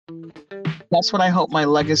That's what I hope my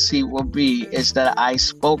legacy will be, is that I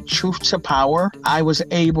spoke truth to power. I was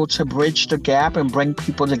able to bridge the gap and bring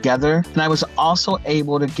people together. And I was also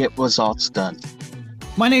able to get results done.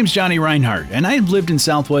 My name's Johnny Reinhardt, and I've lived in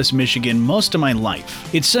Southwest Michigan most of my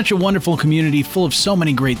life. It's such a wonderful community full of so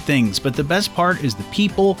many great things, but the best part is the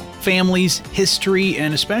people, families, history,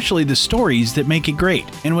 and especially the stories that make it great.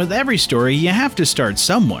 And with every story, you have to start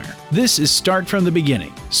somewhere. This is Start from the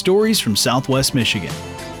Beginning, Stories from Southwest Michigan.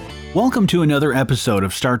 Welcome to another episode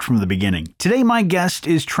of Start from the Beginning. Today my guest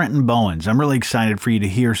is Trenton Bowens. I'm really excited for you to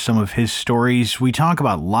hear some of his stories. We talk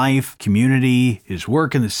about life, community, his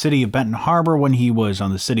work in the city of Benton Harbor when he was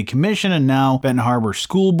on the city commission and now Benton Harbor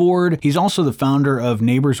School Board. He's also the founder of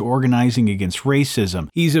Neighbors Organizing Against Racism.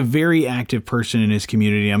 He's a very active person in his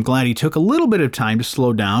community. I'm glad he took a little bit of time to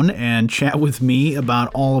slow down and chat with me about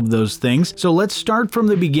all of those things. So let's start from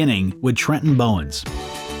the beginning with Trenton Bowens.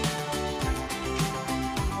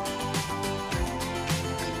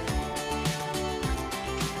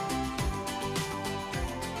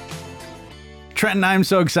 Trenton, I'm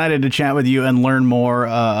so excited to chat with you and learn more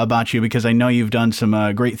about you because I know you've done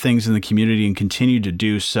some great things in the community and continue to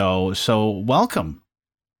do so. So welcome.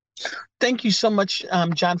 Thank you so much,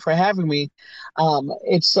 John, for having me.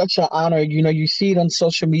 It's such an honor. You know, you see it on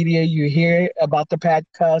social media, you hear about the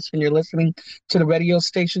podcast when you're listening to the radio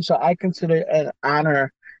station. So I consider it an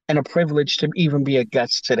honor and a privilege to even be a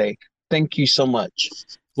guest today. Thank you so much.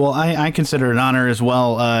 Well, I consider it an honor as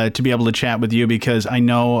well to be able to chat with you because I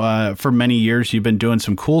know for many years you've been doing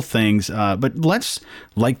some cool things. But let's,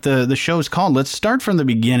 like the show's called, let's start from the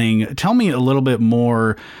beginning. Tell me a little bit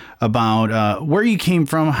more about where you came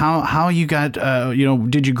from, how you got,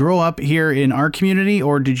 did you grow up here in our community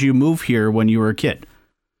or did you move here when you were a kid?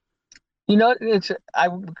 You know, I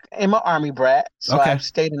am an Army brat, so Okay. I've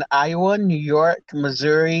stayed in Iowa, New York,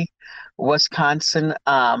 Missouri, Wisconsin.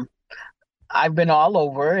 I've been all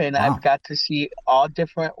over and Wow. I've got to see all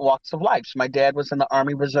different walks of life. So my dad was in the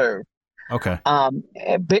Army Reserve. Okay.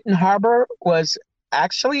 Benton Harbor was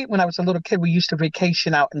actually, when I was a little kid, we used to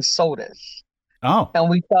vacation out in Sodus. Oh, And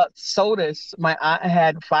we thought Sodus, my aunt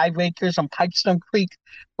had 5 acres on Pipestone Creek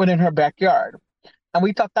within her backyard. And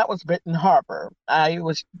we thought that was Benton Harbor. I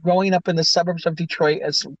was growing up in the suburbs of Detroit,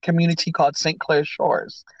 as a community called St. Clair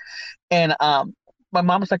Shores. And my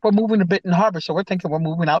mom was like, we're moving to Benton Harbor. So we're thinking we're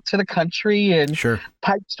moving out to the country and sure.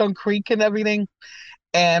 Pipestone Creek and everything.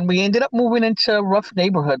 And we ended up moving into a rough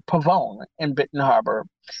neighborhood, Pavone in Benton Harbor.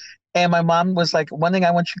 And my mom was like, one thing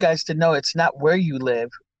I want you guys to know, it's not where you live,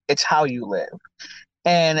 it's how you live.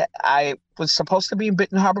 And I was supposed to be in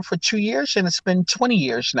Benton Harbor for 2 years, and it's been 20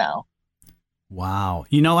 years now. Wow.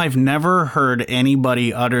 You know, I've never heard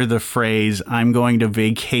anybody utter the phrase, I'm going to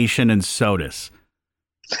vacation in Sodus.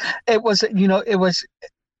 It was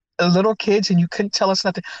little kids, and you couldn't tell us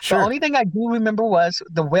nothing. Sure. The only thing I do remember was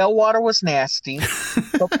the well water was nasty.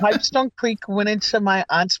 So Pipestone Creek went into my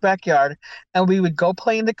aunt's backyard, and we would go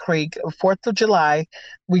play in the creek. 4th of July,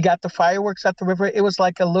 we got the fireworks at the river. It was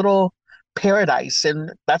like a little paradise,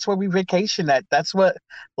 and that's where we vacationed at. That's what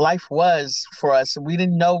life was for us. We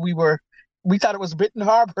didn't know we thought it was Benton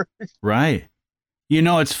Harbor. Right. You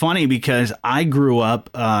know, it's funny because I grew up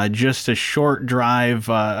just a short drive,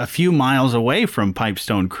 a few miles away from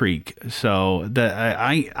Pipestone Creek. So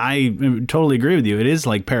I totally agree with you. It is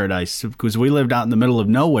like paradise because we lived out in the middle of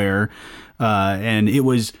nowhere, and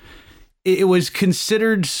it was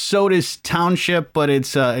considered Sodus Township, but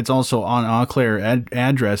it's also on Eau Claire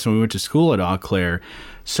address, and we went to school at Eau Claire.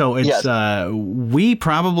 So it's Yes. We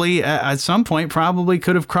probably at some point probably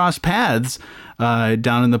could have crossed paths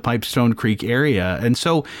down in the Pipestone Creek area. And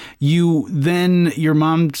so your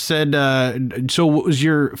mom said, so was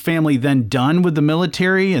your family then done with the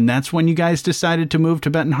military, and that's when you guys decided to move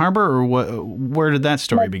to Benton Harbor, or where did that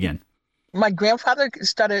story begin? My grandfather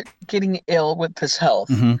started getting ill with his health,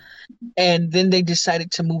 Mm-hmm. and then they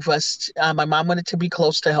decided to move us. My mom wanted to be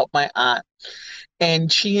close to help my aunt,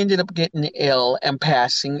 and she ended up getting ill and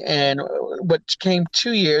passing. And what came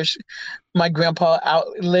 2 years, my grandpa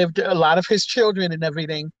outlived a lot of his children and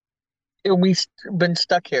everything, and we've been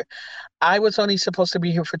stuck here. I was only supposed to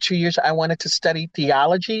be here for 2 years. I wanted to study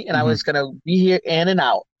theology, and I Mm-hmm. was going to be here in and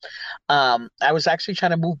out. I was actually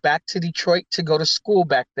trying to move back to Detroit to go to school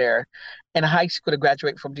back there in high school to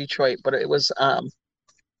graduate from Detroit, but it was,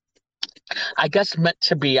 I guess, meant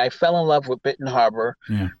to be. I fell in love with Benton Harbor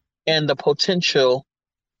Yeah. and the potential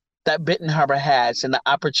that Benton Harbor has and the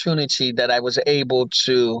opportunity that I was able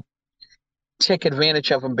to take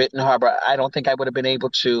advantage of in Benton Harbor. I don't think I would have been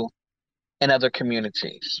able to in other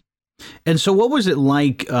communities. And so, what was it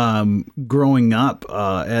like growing up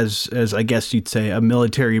as I guess you'd say a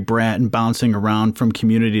military brat and bouncing around from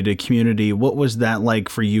community to community? What was that like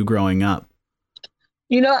for you growing up?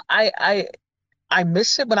 You know, I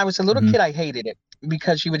miss it. When I was a little Hmm. kid, I hated it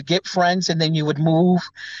because you would get friends and then you would move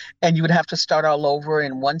and you would have to start all over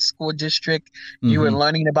in one school district. You were Hmm.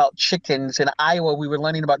 learning about chickens. In Iowa, we were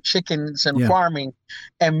learning about chickens and Yeah. farming.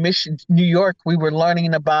 And Mission, New York, we were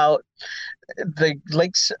learning about the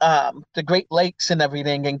lakes, the Great Lakes and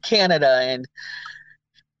everything in Canada. And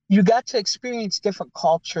you got to experience different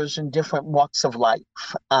cultures and different walks of life.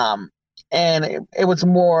 Um, and it was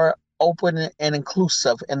more open and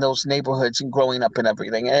inclusive in those neighborhoods and growing up and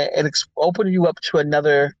everything. It opened you up to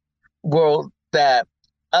another world that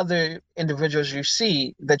other individuals you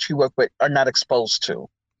see that you work with are not exposed to.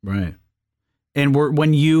 Right. And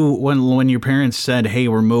when your parents said, "Hey,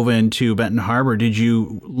 we're moving to Benton Harbor," did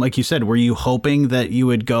you, like you said, were you hoping that you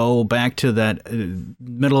would go back to that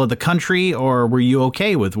middle of the country, or were you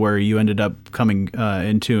okay with where you ended up coming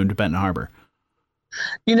into Benton Harbor?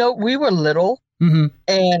 You know, we were little Hmm.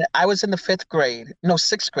 and I was in the fifth grade, no,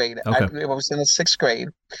 sixth grade. Okay. I was in the sixth grade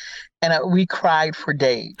and we cried for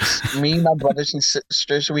days. Me, my brothers and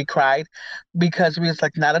sisters, we cried because we was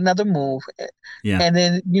like, not another move. Yeah. And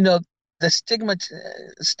then, you know, the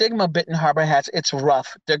stigma Benton Harbor has, it's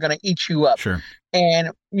rough. They're gonna eat you up. Sure. And,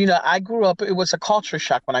 you know, I grew up, it was a culture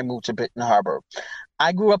shock when I moved to Benton Harbor.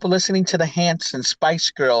 I grew up listening to the Hansons, Spice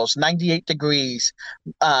Girls, 98 Degrees,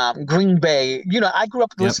 Green Bay. You know, I grew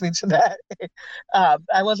up Yep. listening to that.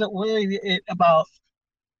 I wasn't worried about,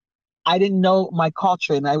 I didn't know my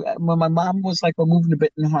culture. And when my mom was like, we're moving to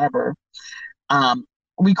Benton Harbor, um,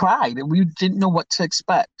 we cried and we didn't know what to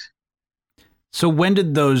expect. So when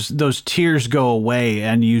did those tears go away,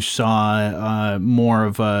 and you saw more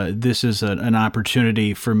of this is an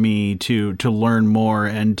opportunity for me to learn more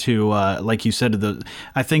and to like you said,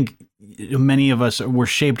 I think many of us were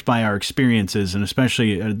shaped by our experiences, and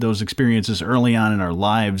especially those experiences early on in our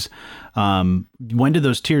lives. When did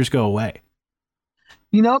those tears go away?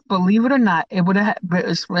 You know, believe it or not, it would have it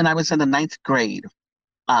was when I was in the ninth grade.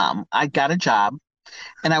 I got a job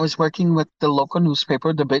and I was working with the local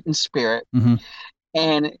newspaper, the Benton Spirit, Hmm.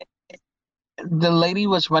 and the lady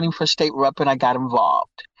was running for state rep and I got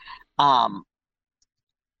involved. Um,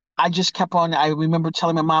 I just kept on. I remember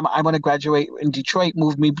telling my mom, I want to graduate in Detroit,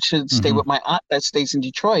 move me to stay Hmm. with my aunt that stays in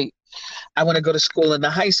Detroit. I want to go to school in the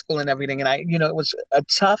high school and everything. And you know, it was a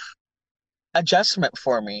tough adjustment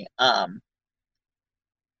for me.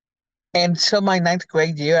 Until my ninth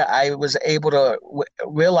grade year, I was able to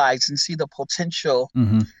realize and see the potential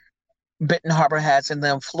Hmm. Benton Harbor has and the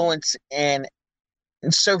influence and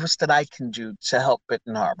service that I can do to help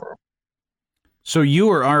Benton Harbor. So you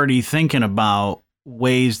were already thinking about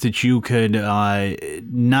ways that you could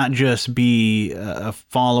not just be a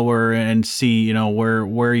follower and see,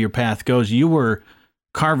 where your path goes. You were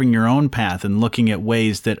carving your own path and looking at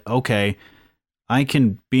ways that, okay, I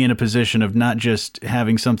can be in a position of not just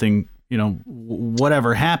having something,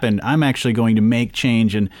 whatever happened. I'm actually going to make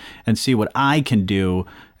change and see what I can do.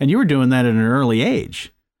 And you were doing that at an early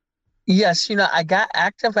age. Yes, you know, I got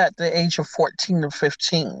active at the age of 14 or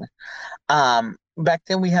 15. Back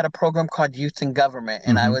then we had a program called Youth in Government,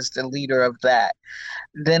 and I Hmm. was the leader of that.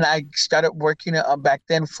 Then I started working back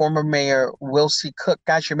then, former Mayor Will C. Cook.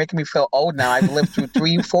 Gosh, you're making me feel old now. I've lived through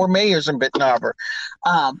three, four mayors in Benton Harbor.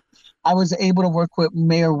 Um, I was able to work with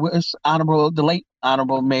the late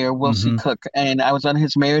Honorable Mayor Will C. Hmm. Cook, and I was on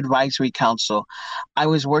his Mayor Advisory Council. I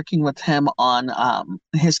was working with him on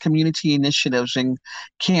his community initiatives and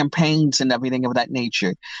campaigns and everything of that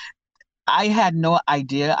nature. I had no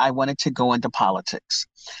idea I wanted to go into politics.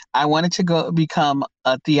 I wanted to go become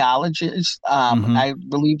a theologist. Hmm. I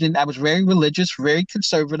was very religious, very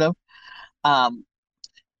conservative. Um,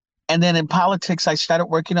 and then in politics, I started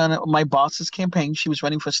working on my boss's campaign. She was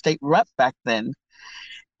running for state rep back then.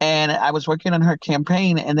 And I was working on her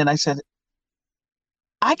campaign. And then I said,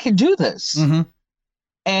 I can do this. Hmm.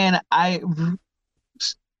 And I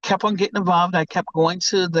kept on getting involved. I kept going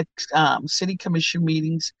to the city commission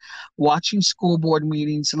meetings, watching school board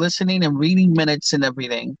meetings, listening and reading minutes and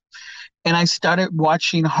everything. And I started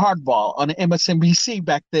watching Hardball on MSNBC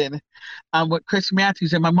back then with Chris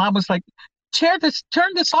Matthews. And my mom was like, turn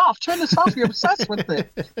this off. You're obsessed with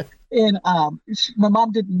it. And my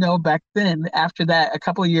mom didn't know back then. After that, a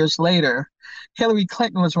couple of years later, Hillary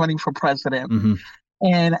Clinton was running for president. Hmm.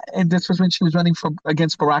 And this was when she was running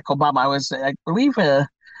against Barack Obama. I was, I believe, a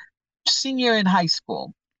senior in high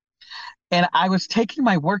school. and I was taking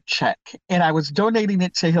my work check and I was donating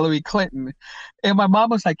it to Hillary Clinton. And my mom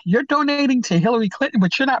was like, "You're donating to Hillary Clinton,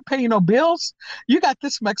 but you're not paying no bills? You got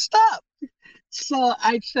this mixed up." So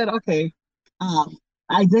I said, okay. Um,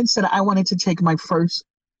 I then said I wanted to take my first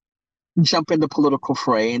jump in the political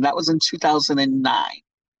fray, and that was in 2009.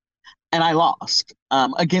 And I lost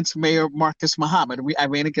against Mayor Marcus Muhammad. I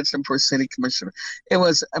ran against him for city commissioner. It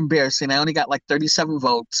was embarrassing. I only got like 37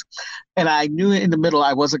 votes, and I knew in the middle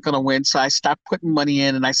I wasn't going to win, so I stopped putting money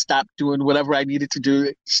in and I stopped doing whatever I needed to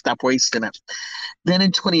do, stop wasting it. Then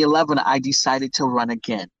in 2011, I decided to run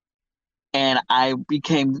again, and I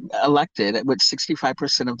became elected with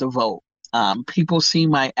 65% of the vote. People see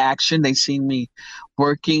my action. They see me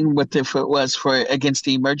working with, if it was for against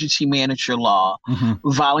the emergency manager law,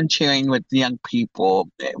 volunteering with young people,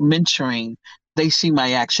 mentoring. They see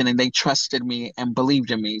my action and they trusted me and believed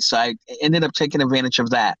in me. So I ended up taking advantage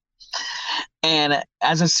of that. And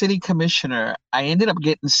as a city commissioner, I ended up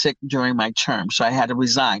getting sick during my term, so I had to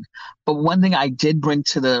resign. But one thing I did bring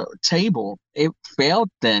to the table, it failed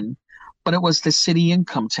then, but it was the city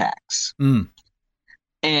income tax. Mm.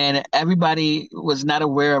 And everybody was not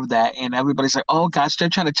aware of that. And everybody's like, oh gosh, they're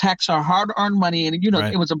trying to tax our hard-earned money. And,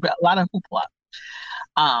 Right. it was a lot of hoopla.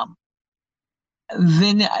 Um,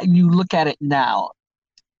 then you look at it now,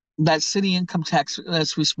 that city income tax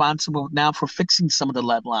that's responsible now for fixing some of the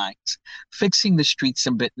lead lines, fixing the streets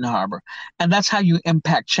in Benton Harbor. And that's how you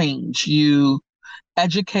impact change. You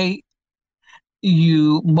educate,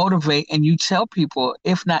 you motivate, and you tell people,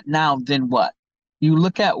 if not now, then what? You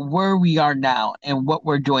look at where we are now and what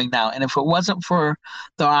we're doing now. And if it wasn't for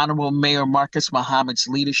the Honorable Mayor Marcus Muhammad's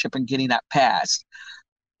leadership in getting that passed,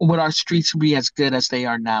 would our streets be as good as they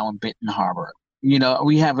are now in Benton Harbor?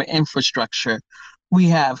 We have an infrastructure, we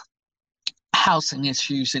have housing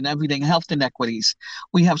issues and everything, health inequities.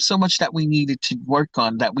 We have so much that we needed to work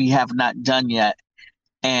on that we have not done yet.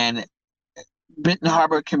 And Benton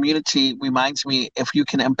Harbor community reminds me, if you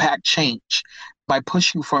can impact change by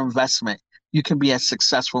pushing for investment, you can be as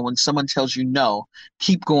successful. When someone tells you no,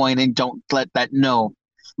 keep going and don't let that no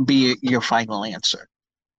be your final answer.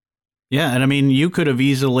 Yeah, and I mean, you could have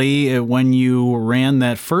easily, when you ran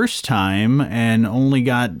that first time and only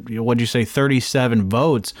got, what'd you say, 37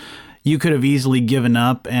 votes, you could have easily given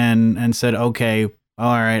up and said, okay,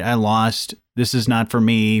 all right, I lost. This is not for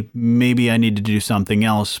me. Maybe I need to do something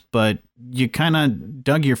else. But you kind of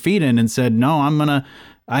dug your feet in and said, no,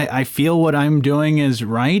 I feel what I'm doing is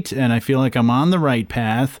right, and I feel like I'm on the right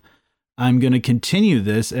path. I'm going to continue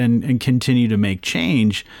this and continue to make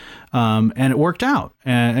change. And it worked out,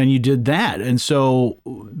 and you did that. And so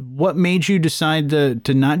what made you decide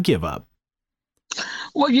to not give up?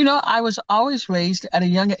 Well, I was always raised at a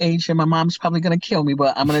young age, and my mom's probably going to kill me,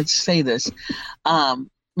 but I'm going to say this. My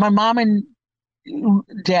mom and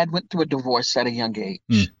dad went through a divorce at a young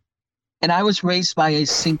age, and I was raised by a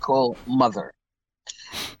single mother.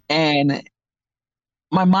 And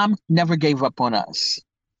my mom never gave up on us.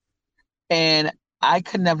 And I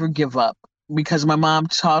could never give up because my mom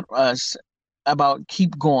taught us about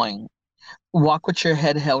keep going, walk with your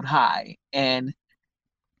head held high. And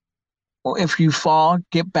if you fall,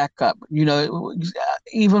 get back up.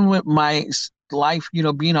 Even with my life,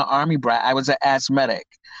 being an Army brat, I was an asthmatic.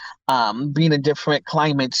 Being in different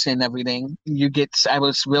climates and everything, I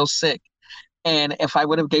was real sick. And if I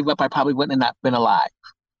would have gave up, I probably wouldn't have not been alive.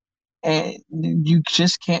 And you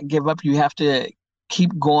just can't give up. You have to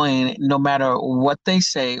keep going no matter what they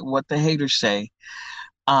say, what the haters say.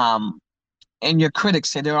 And your critics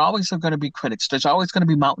say there are always going to be critics. There's always going to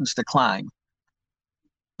be mountains to climb.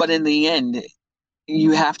 But in the end,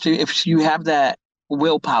 you have to, if you have that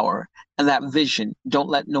willpower and that vision, don't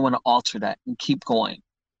let no one alter that and keep going.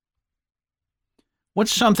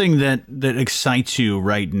 What's something that excites you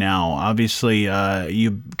right now? Obviously,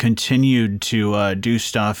 you continued to do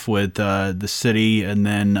stuff with the city, and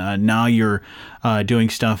then now you're doing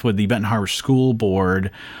stuff with the Benton Harbor School Board,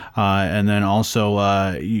 and then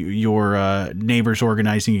also your neighbors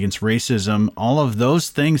organizing against racism. All of those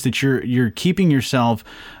things that you're keeping yourself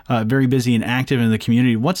very busy and active in the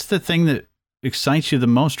community. What's the thing that excites you the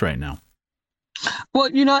most right now? Well,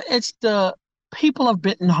 it's the people of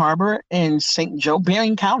Benton Harbor and St. Joe,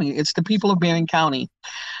 Berrien County. It's the people of Berrien County.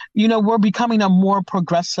 We're becoming a more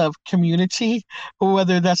progressive community,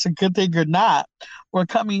 whether that's a good thing or not. We're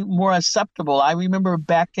becoming more acceptable. I remember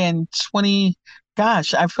back in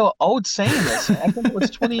I feel old saying this. I think it was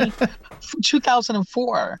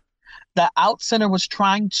 2004. The Out Center was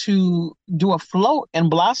trying to do a float in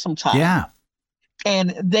Blossom Time. Yeah.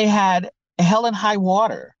 And they had Hell and High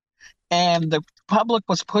Water. And the public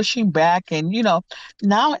was pushing back, and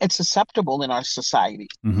now it's acceptable in our society.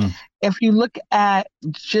 Hmm. If you look at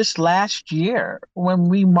just last year when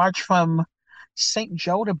we marched from St.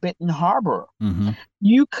 Joe to Benton Harbor, Hmm.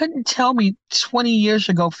 you couldn't tell me 20 years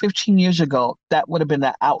ago, 15 years ago, that would have been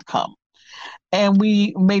the outcome. And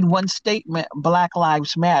we made one statement, Black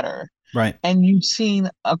Lives Matter. Right. And you've seen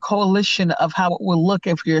a coalition of how it will look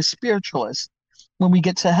if you're a spiritualist when we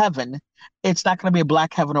get to heaven. It's not going to be a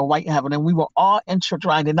black heaven or white heaven. And we were all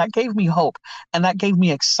intertwined. And that gave me hope. And that gave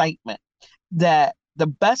me excitement that the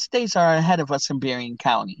best days are ahead of us in Berrien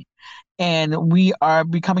County. And we are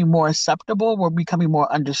becoming more acceptable. We're becoming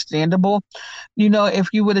more understandable. If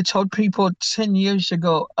you would have told people 10 years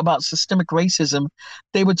ago about systemic racism,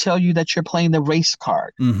 they would tell you that you're playing the race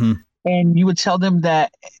card. Hmm. And you would tell them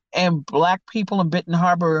that, and black people in Benton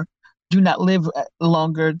Harbor do not live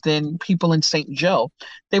longer than people in St. Joe.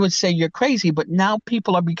 They would say you're crazy, but now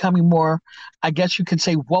people are becoming more, I guess you could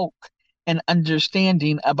say, woke and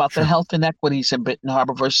understanding about the Sure. health inequities in Benton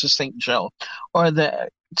Harbor versus St. Joe, or the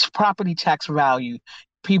property tax value.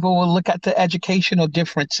 People will look at the educational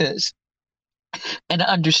differences and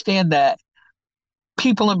understand that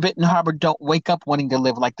people in Benton Harbor don't wake up wanting to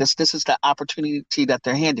live like this. This is the opportunity that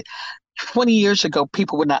they're handed. 20 years ago,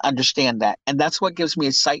 people would not understand that. And that's what gives me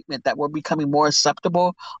excitement, that we're becoming more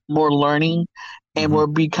acceptable, more learning, and Hmm. we're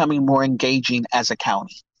becoming more engaging as a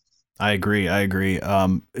county. I agree. I agree.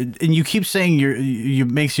 And you keep saying you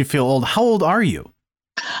makes you feel old. How old are you?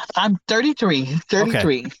 I'm 33. Okay.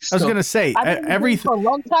 I was So gonna say I've been in the game for a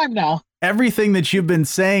long time now. everything that you've been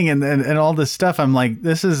saying and all this stuff. I'm like,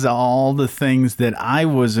 this is all the things that I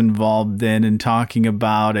was involved in and talking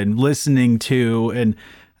about and listening to, and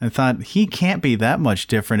I thought he can't be that much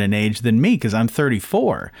different in age than me because I'm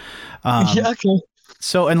 34. Yeah, okay.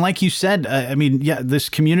 So, and like you said, I mean, yeah, this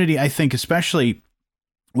community, I think, especially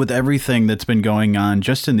with everything that's been going on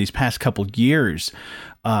just in these past couple years,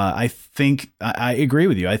 I think I agree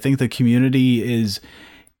with you. I think the community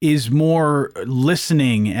is more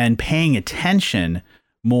listening and paying attention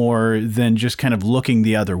more than just kind of looking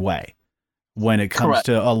the other way when it comes Correct.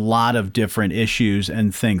 to a lot of different issues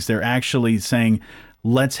and things. They're actually saying,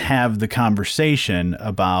 let's have the conversation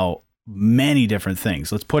about many different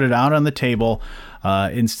things. Let's put it out on the table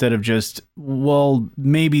instead of just, well,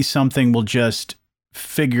 maybe something will just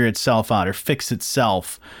figure itself out or fix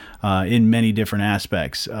itself in many different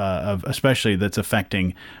aspects of, especially that's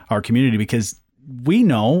affecting our community, because we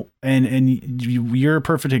know, and you're a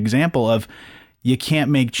perfect example of, you can't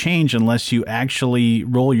make change unless you actually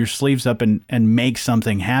roll your sleeves up and make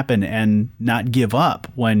something happen and not give up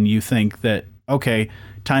when you think that, okay,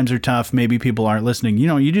 times are tough, maybe people aren't listening.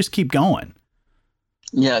 You just keep going.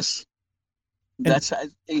 Yes. And That's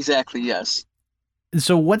exactly, yes.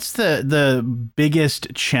 so what's the biggest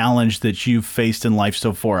challenge that you've faced in life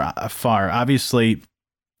so far? Obviously,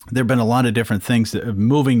 there have been a lot of different things that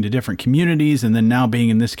moving to different communities, and then now being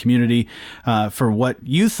in this community for what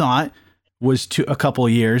you thought was a couple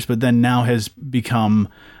of years, but then now has become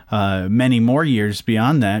many more years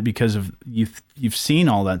beyond that because of you've seen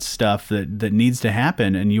all that stuff that needs to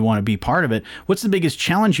happen, and you want to be part of it. What's the biggest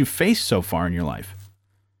challenge you've faced so far in your life?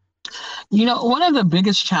 One of the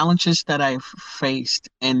biggest challenges that I've faced,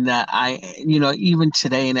 and that even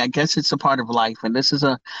today, and I guess it's a part of life, and this is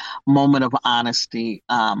a moment of honesty.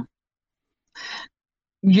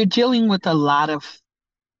 You're dealing with a lot of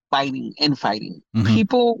fighting and fighting. Hmm.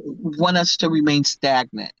 People want us to remain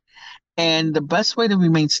stagnant. And the best way to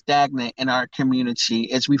remain stagnant in our community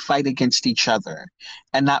is we fight against each other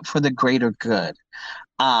and not for the greater good.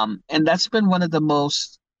 And that's been one of the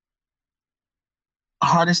most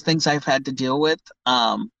hardest things I've had to deal with.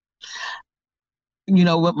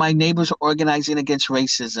 With my neighbors organizing against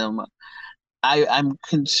racism, I'm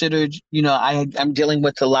considered, I'm dealing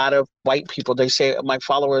with a lot of white people. They say my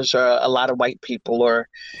followers are a lot of white people, or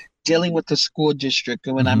dealing with the school district.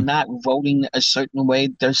 And when Hmm. I'm not voting a certain way,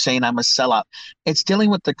 they're saying I'm a sellout. It's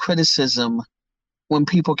dealing with the criticism when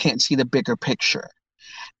people can't see the bigger picture.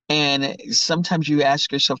 And sometimes you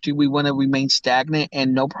ask yourself, do we want to remain stagnant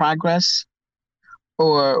and no progress?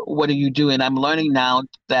 Or what are you doing? I'm learning now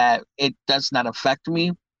that it does not affect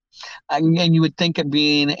me. And you would think of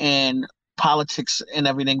being in politics and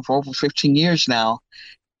everything for over 15 years now,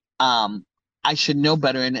 um, I should know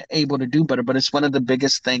better and able to do better. But it's one of the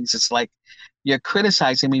biggest things. It's like you're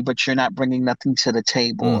criticizing me, but you're not bringing nothing to the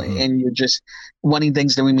table, Hmm. and you're just wanting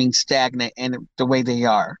things to remain stagnant and the way they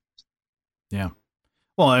are. Yeah.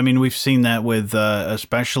 Well, I mean, we've seen that with,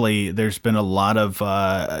 especially, there's been a lot of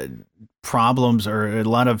problems or a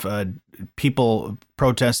lot of people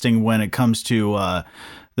protesting when it comes to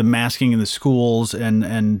the masking in the schools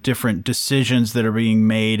and different decisions that are being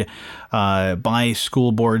made by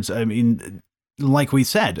school boards. I mean, like we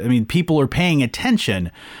said, I mean, people are paying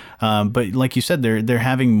attention, but like you said, they're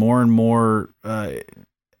having more and more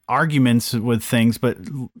arguments with things. But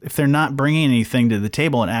if they're not bringing anything to the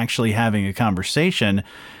table and actually having a conversation,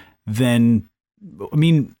 then I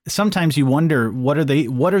mean, sometimes you wonder what are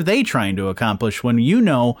they trying to accomplish when you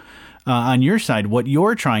know on your side what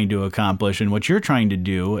you're trying to accomplish and what you're trying to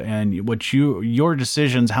do and what your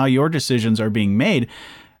decisions, how your decisions are being made.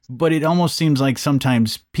 But it almost seems like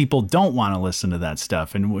sometimes people don't want to listen to that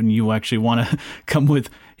stuff. And when you actually want to come with,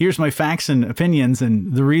 here's my facts and opinions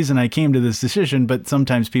and the reason I came to this decision, but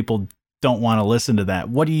sometimes people don't want to listen to that.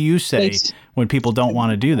 What do you say when people don't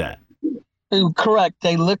want to do that? Correct.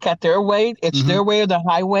 They look at their way. It's their way or the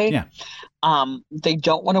highway. Yeah. They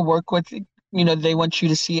don't want to work with, they want you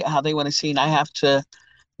to see it how they want to see it. And I have to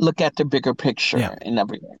look at the bigger picture and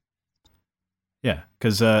everything. Yeah,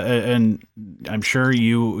 because and I'm sure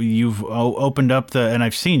you've opened up and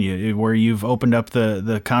I've seen you where you've opened up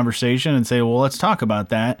the conversation and say, well, let's talk about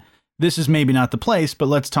that. This is maybe not the place, but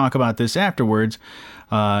let's talk about this afterwards.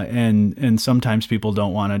 And sometimes people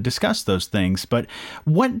don't want to discuss those things. But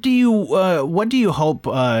what do you hope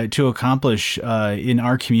to accomplish in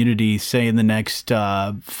our community, say in the next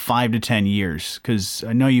 5 to 10 years? Because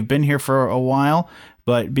I know you've been here for a while,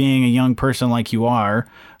 but being a young person like you are,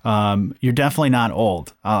 you're definitely not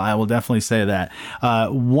old. I will definitely say that.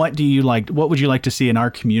 What would you like to see in our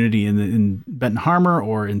community in Benton Harbor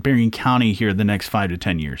or in Berrien County here the next 5 to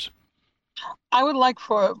 10 years? I would like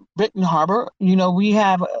for Benton Harbor, we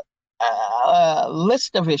have a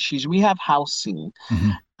list of issues. We have housing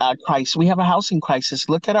crisis. We have a housing crisis.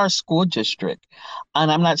 Look at our school district. And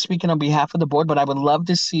I'm not speaking on behalf of the board, but I would love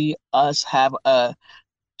to see us have a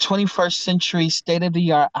 21st century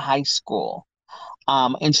state-of-the-art high school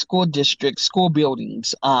and school districts, school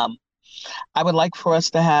buildings. I would like for us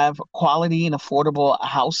to have quality and affordable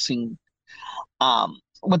housing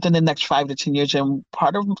within the next 5 to 10 years. And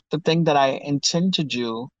part of the thing that I intend to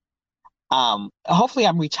do, hopefully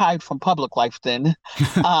I'm retired from public life then,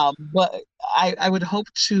 but I would hope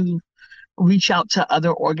to reach out to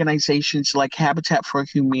other organizations like Habitat for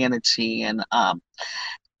Humanity and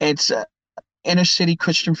it's Inner City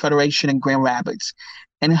Christian Federation in Grand Rapids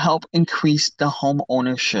and help increase the home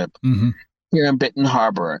ownership here in Benton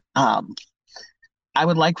Harbor. I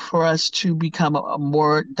would like for us to become a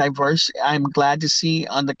more diverse. I'm glad to see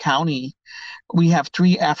on the county, we have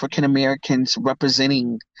 3 African Americans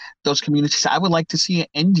representing those communities. I would like to see an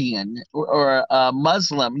Indian or a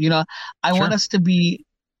Muslim. I want us to be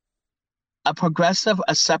a progressive,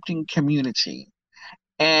 accepting community.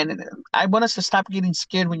 And I want us to stop getting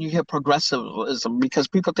scared when you hear progressivism because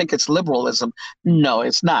people think it's liberalism. No,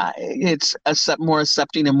 it's not. It's more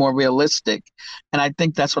accepting and more realistic. And I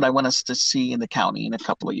think that's what I want us to see in the county in a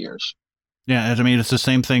couple of years. Yeah, I mean, it's the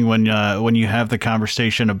same thing when you have the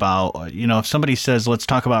conversation about, if somebody says, let's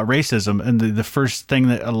talk about racism, and the first thing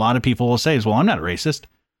that a lot of people will say is, well, I'm not a racist.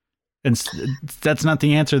 And that's not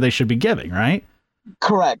the answer they should be giving, right?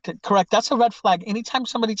 Correct. That's a red flag. Anytime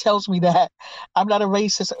somebody tells me that I'm not a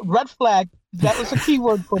racist, red flag, that was a key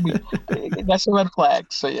word for me. That's a red flag.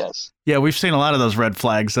 So yes. Yeah, we've seen a lot of those red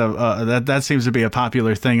flags. That seems to be a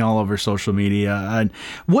popular thing all over social media. And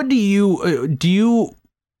what do you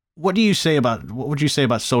what would you say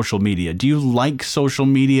about social media? Do you like social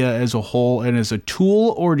media as a whole and as a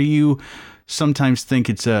tool, or do you sometimes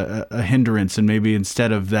think it's a hindrance and maybe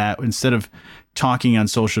instead of talking on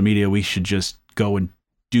social media, we should just go and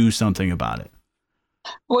do something about it?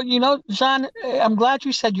 Well, John, I'm glad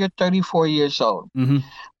you said you're 34 years old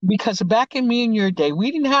because back in me and your day,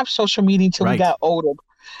 we didn't have social media until we got older.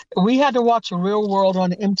 We had to watch The Real World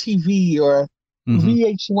on MTV or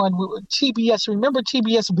VH1, TBS. Remember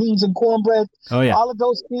TBS Beans and Cornbread? Oh, yeah. All of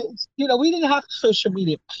those kids. We didn't have social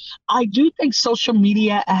media. I do think social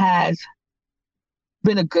media has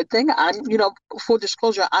been a good thing. I'm, full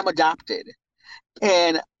disclosure, I'm adopted.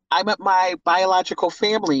 And I met my biological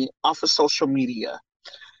family off of social media.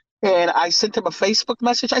 And I sent them a Facebook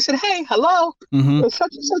message. I said, hey, hello, is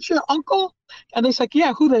such and such your uncle? And they're like,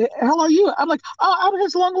 yeah, who the hell are you? I'm like, oh, I'm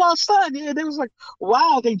his long lost son. And they was like,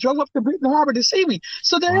 wow, they drove up to Benton Harbor to see me.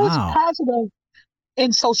 So there is positive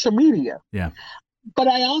in social media. Yeah. But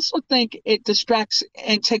I also think it distracts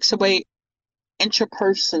and takes away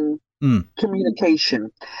interperson communication.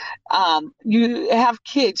 You have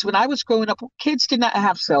kids. When I was growing up, kids did not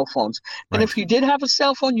have cell phones. And if you did have a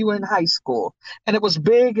cell phone, you were in high school. And it was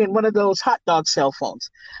big and one of those hot dog cell phones.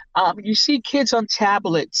 You see kids on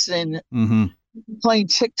tablets and playing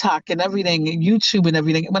TikTok and everything, and YouTube and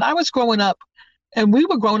everything. When I was growing up, And we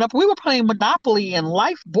were growing up, we were playing Monopoly and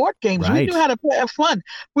Life board games. We knew Right. how to play, have fun.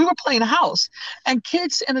 We were playing house. And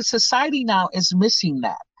kids in a society now is missing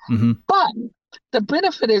that. Hmm. But the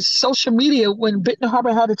benefit is social media. When Benton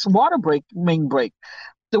Harbor had its water break, main break,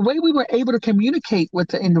 the way we were able to communicate with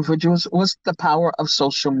the individuals was the power of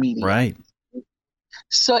social media. Right.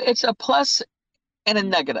 So it's a plus and a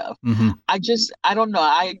negative. Hmm. I don't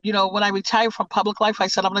know. When I retired from public life, I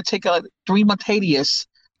said I'm going to take a 3-month hiatus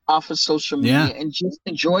off of social Yeah, media and just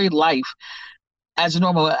enjoy life as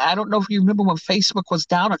normal. I don't know if you remember when Facebook was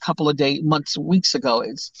down a couple of weeks ago.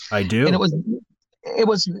 I And do. it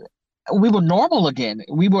was we were normal again.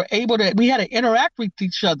 We had to interact with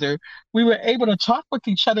each other. We were able to talk with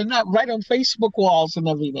each other, not right on Facebook walls and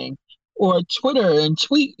everything, or Twitter and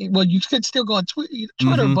tweet. Well, you could still go on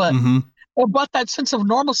Twitter, Hmm. but Hmm. it brought that sense of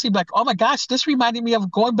normalcy back. Oh my gosh, this reminded me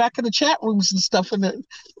of going back in the chat rooms and stuff in the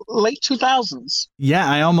late 2000s. Yeah,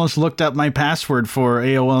 I almost looked up my password for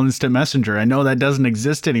AOL Instant Messenger. I know that doesn't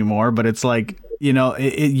exist anymore, but it's like,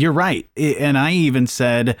 you're right. And I even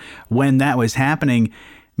said when that was happening,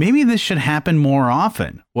 maybe this should happen more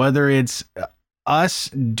often, whether it's us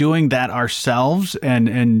doing that ourselves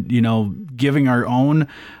and giving our own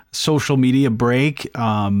social media break.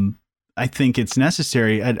 I think it's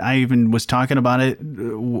necessary. I even was talking about it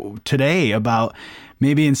today about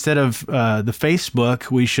maybe instead of the Facebook,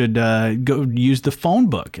 we should go use the phone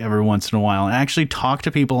book every once in a while and actually talk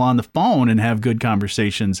to people on the phone and have good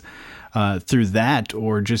conversations through that,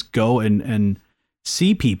 or just go and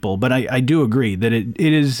see people. But I do agree that it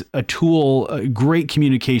is a tool, a great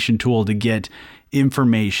communication tool to get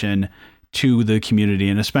information to the community,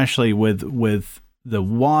 and especially with the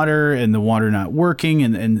water and the water not working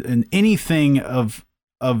and anything of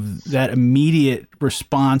that immediate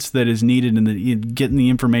response that is needed and getting the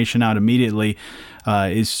information out immediately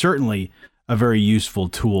is certainly a very useful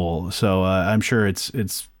tool. So I'm sure it's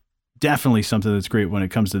definitely something that's great when it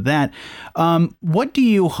comes to that. What do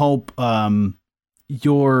you hope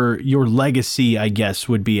your legacy, I guess,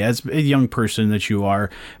 would be as a young person that you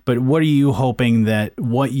are? But what are you hoping that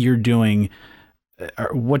what you're doing?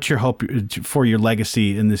 What's your hope for your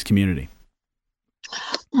legacy in this community?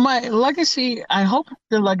 My legacy, I hope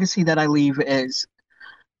the legacy that I leave is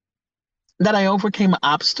that I overcame Hmm.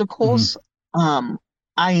 obstacles.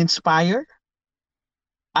 I inspired,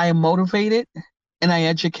 I am motivated, and I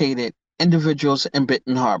educated individuals in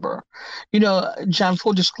Benton Harbor. John,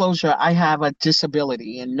 full disclosure, I have a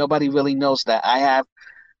disability, and nobody really knows that. I have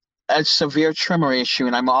a severe tremor issue,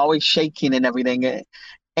 and I'm always shaking and everything.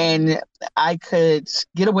 And I could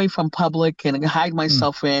get away from public and hide Mm,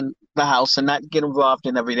 myself in the house and not get involved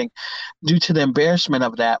in everything due to the embarrassment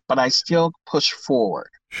of that, but I still push forward.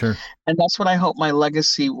 sure. And that's what I hope my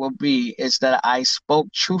legacy will be, is that I spoke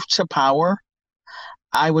truth to power.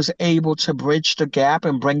 I was able to bridge the gap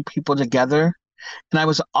and bring people together. And I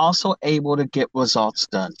was also able to get results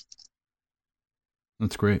done.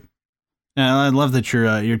 That's great. And I love that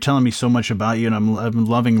you're telling me so much about you, and I'm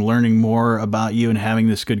loving learning more about you and having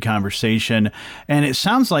this good conversation. And it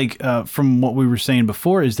sounds like from what we were saying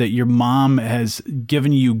before is that your mom has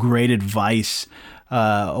given you great advice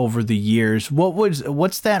over the years.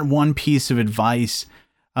 What's that one piece of advice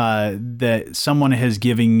that someone has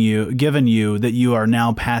given you that you are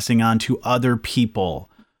now passing on to other people?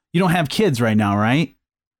 You don't have kids right now, right?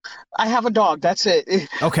 I have a dog. That's it.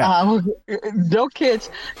 Okay. No kids.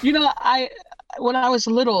 I when I was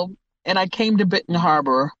little and I came to Benton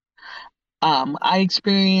Harbor, I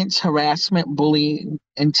experienced harassment, bullying,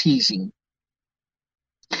 and teasing.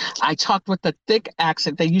 I talked with a thick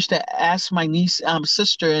accent. They used to ask my niece,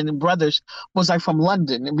 sister, and brothers, was I from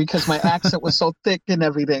London? Because my accent was so thick and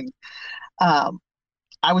everything. Um,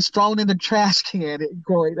 I was thrown in the trash can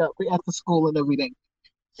growing up at the school and everything.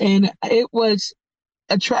 And it was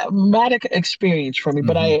a traumatic experience for me.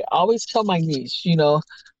 But Hmm. I always tell my niece,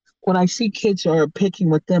 when I see kids or picking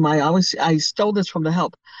with them, I stole this from the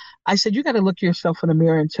help. I said, you got to look yourself in the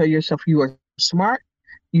mirror and tell yourself you are smart,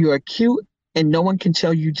 you are cute, and no one can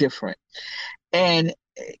tell you different. And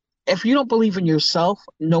if you don't believe in yourself,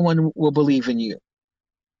 no one will believe in you.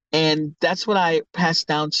 And that's what I pass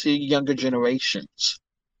down to younger generations.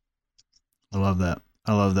 I love that.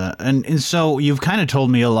 I love that. And so you've kind of told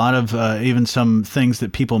me a lot of even some things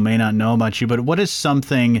that people may not know about you, but what is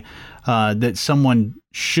something that someone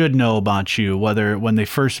should know about you, whether when they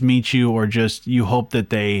first meet you or just you hope that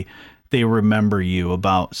they remember you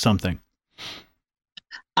about something?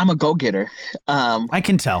 I'm a go-getter. Um, I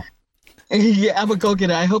can tell. yeah, I'm a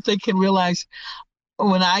go-getter. I hope they can realize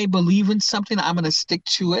when I believe in something, I'm going to stick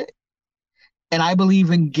to it. And I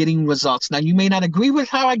believe in getting results. Now, you may not agree with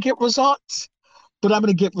how I get results, but I'm going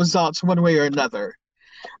to get results one way or another.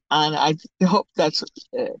 And I hope that's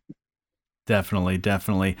it. Definitely,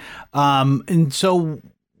 definitely. And so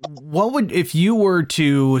what would, if you were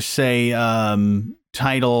to say,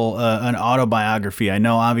 title an autobiography? I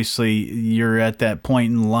know obviously you're at that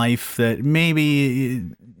point in life that maybe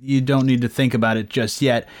you don't need to think about it just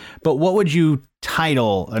yet, but what would you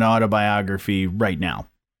title an autobiography right now?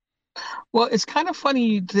 Well, it's kind of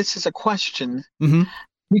funny. This is a question Mm-hmm.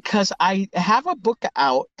 because I have a book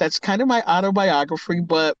out that's kind of my autobiography,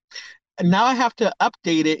 but now I have to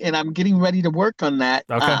update it and I'm getting ready to work on that.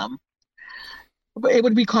 Okay. But it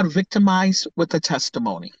would be called Victimized with a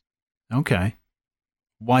Testimony. Okay.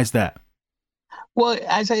 Why is that? Well,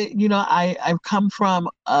 I've come from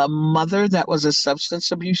a mother that was a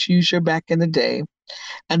substance abuse user back in the day,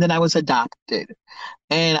 and then I was adopted.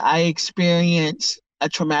 And I experienced a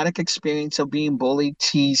traumatic experience of being bullied,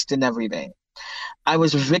 teased, and everything. I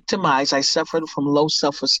was victimized. I suffered from low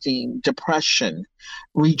self-esteem, depression,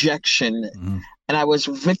 rejection, Mm-hmm. and I was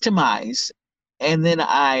victimized. And then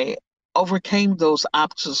I overcame those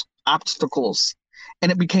obstacles,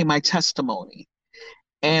 and it became my testimony.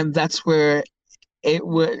 And that's where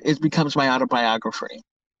it becomes my autobiography.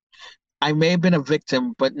 I may have been a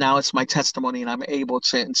victim, but now it's my testimony, and I'm able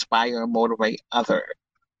to inspire and motivate other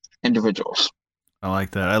individuals. I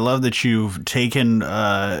like that. I love that you've taken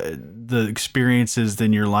the experiences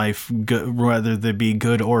in your life, whether they be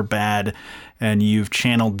good or bad, and you've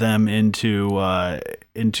channeled them into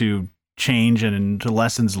change and into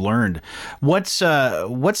lessons learned. What's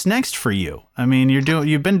next for you? I mean,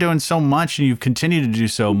 you've been doing so much, and you've continued to do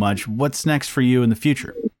so much. What's next for you in the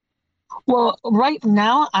future? Well, right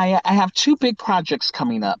now I have two big projects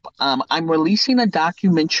coming up. I'm releasing a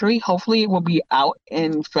documentary. Hopefully, it will be out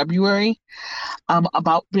in February,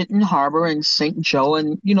 about Benton Harbor and St. Joe,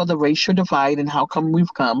 and the racial divide and how come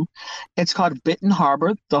we've come. It's called Benton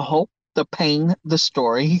Harbor: The Hope, the Pain, the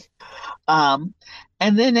Story. And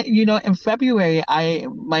then, in February,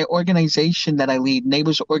 my organization that I lead,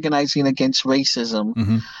 Neighbors Organizing Against Racism,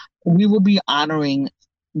 Mm-hmm. we will be honoring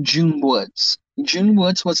June Woods. June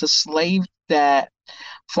Woods was a slave that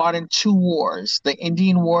fought in two wars, the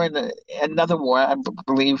Indian War and another war, I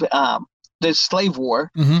believe, the Slave War.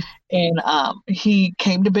 Mm-hmm. And he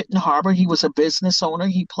came to Benton Harbor. He was a business owner.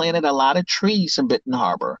 He planted a lot of trees in Benton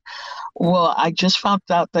Harbor. Well, I just found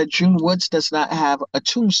out that June Woods does not have a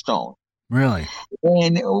tombstone. Really?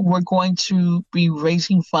 And we're going to be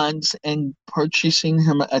raising funds and purchasing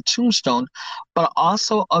him a tombstone, but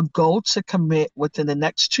also a goal to commit within the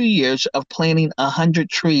next 2 years of planting 100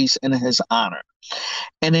 trees in his honor.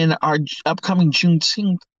 And in our upcoming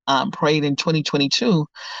Juneteenth parade in 2022,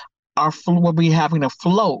 we'll be having a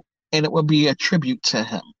float, and it will be a tribute to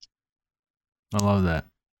him. I love that.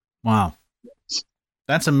 Wow,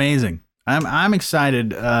 that's amazing. I'm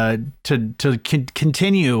excited to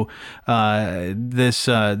continue this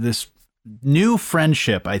new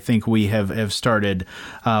friendship I think we have started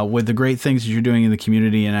with the great things that you're doing in the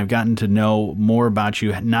community, and I've gotten to know more about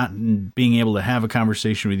you, not being able to have a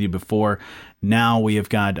conversation with you before. Now we have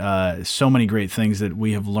got so many great things that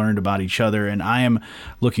we have learned about each other, and I am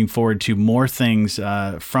looking forward to more things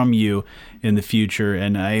from you in the future,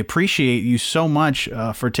 and I appreciate you so much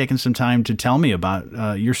for taking some time to tell me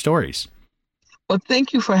about your stories. Well,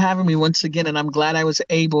 thank you for having me once again, and I'm glad I was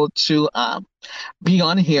able to be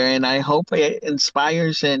on here, and I hope it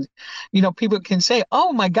inspires, and people can say,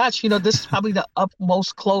 oh my gosh, this is probably the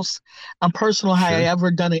utmost close personal high I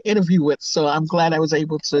ever done an interview with. So I'm glad I was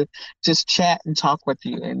able to just chat and talk with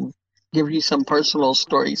you and give you some personal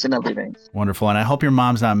stories and everything. Wonderful. And I hope your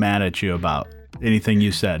mom's not mad at you about anything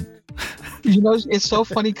you said. It's so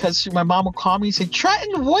funny because my mom will call me and say,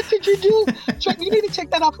 Trenton, what did you do? Trenton, you need to take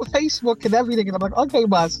that off of Facebook and everything. And I'm like, okay,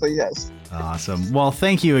 boss, so yes. Awesome. Well,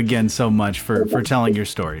 thank you again so much for telling your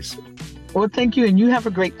stories. Well, thank you. And you have a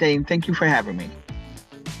great day. And thank you for having me.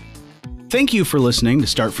 Thank you for listening to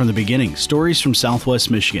Start from the Beginning, Stories from Southwest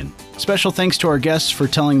Michigan. Special thanks to our guests for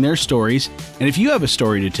telling their stories. And if you have a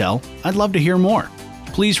story to tell, I'd love to hear more.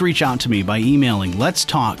 Please reach out to me by emailing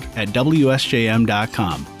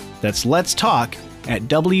letstalk@wsjm.com. That's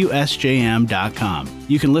letstalk@wsjm.com.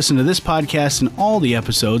 You can listen to this podcast and all the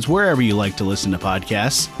episodes wherever you like to listen to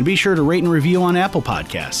podcasts, and be sure to rate and review on Apple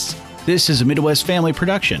Podcasts. This is a Midwest Family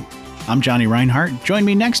production. I'm Johnny Reinhardt. Join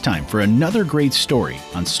me next time for another great story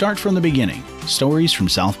on Start from the Beginning, Stories from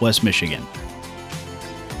Southwest Michigan.